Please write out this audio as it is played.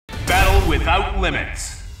battle without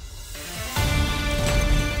limits.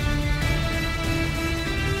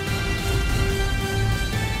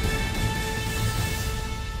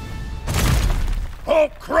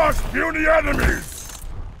 Hulk crush puny enemies!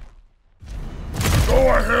 Go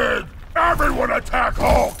ahead! Everyone attack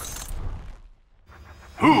Hulk!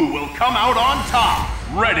 Who will come out on top?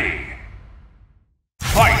 Ready!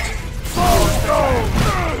 Fight! Soul Stone!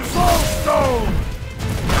 Soul Stone!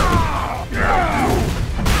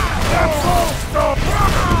 That's Soul Stone!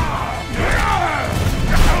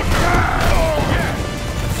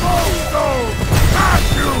 Soul Stone! Got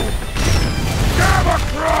you! Gamma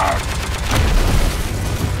Crush!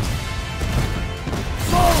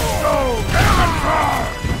 Soul Stone! Gamma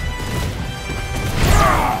Crush!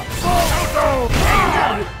 Soul Stone!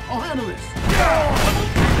 I'll handle this.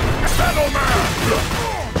 Settlement!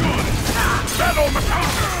 Settlement!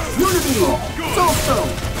 Unity! Soul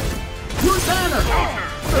Stone! Use banner!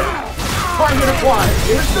 Target acquired!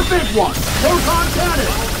 Here's the big one! Proton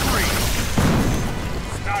cannon!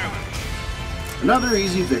 Another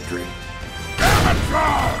easy victory.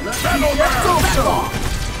 Settlement! Soul Stone!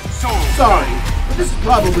 Sorry, but this is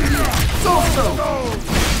probably the end. Soul Stone!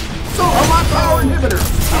 Soul my power inhibitor!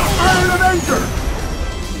 Iron Avenger!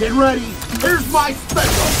 Get ready! Here's my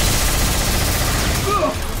special!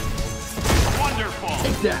 Wonderful!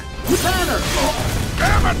 Take that! Banner!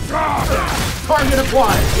 Gamatron! Target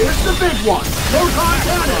acquired! Here's the big one! Proton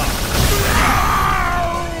cannon!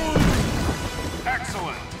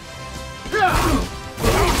 Excellent!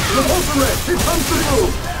 Repulsor! Here comes the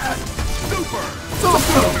move! Super! Soul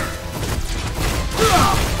Stone!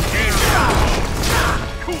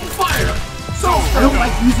 Cool! Fire! Soul Stone! I don't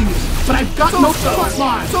like using it, but I've got no front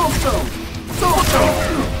line! Soul Stone! Soul Stone!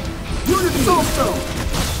 Unity! Soul Stone!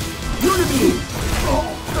 Unity!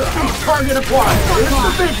 Target acquired! Here's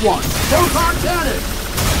the big one! Proton cannon!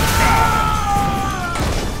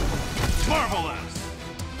 Marvelous!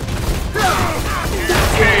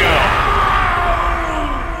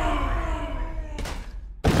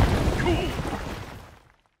 Cool!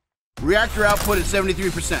 Reactor output at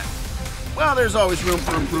 73%. Well, there's always room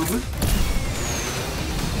for improvement.